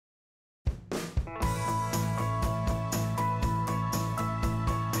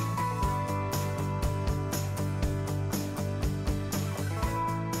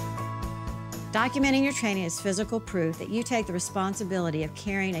Documenting your training is physical proof that you take the responsibility of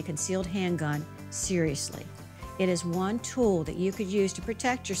carrying a concealed handgun seriously. It is one tool that you could use to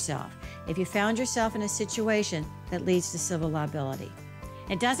protect yourself if you found yourself in a situation that leads to civil liability.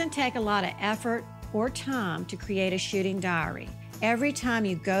 It doesn't take a lot of effort or time to create a shooting diary. Every time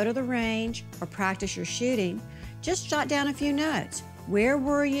you go to the range or practice your shooting, just jot down a few notes. Where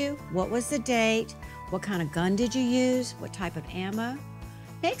were you? What was the date? What kind of gun did you use? What type of ammo?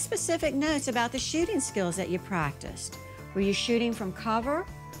 Make specific notes about the shooting skills that you practiced. Were you shooting from cover?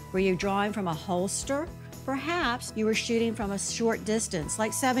 Were you drawing from a holster? Perhaps you were shooting from a short distance,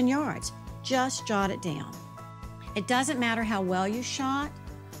 like 7 yards. Just jot it down. It doesn't matter how well you shot,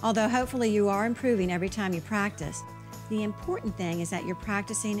 although hopefully you are improving every time you practice. The important thing is that you're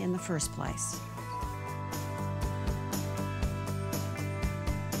practicing in the first place.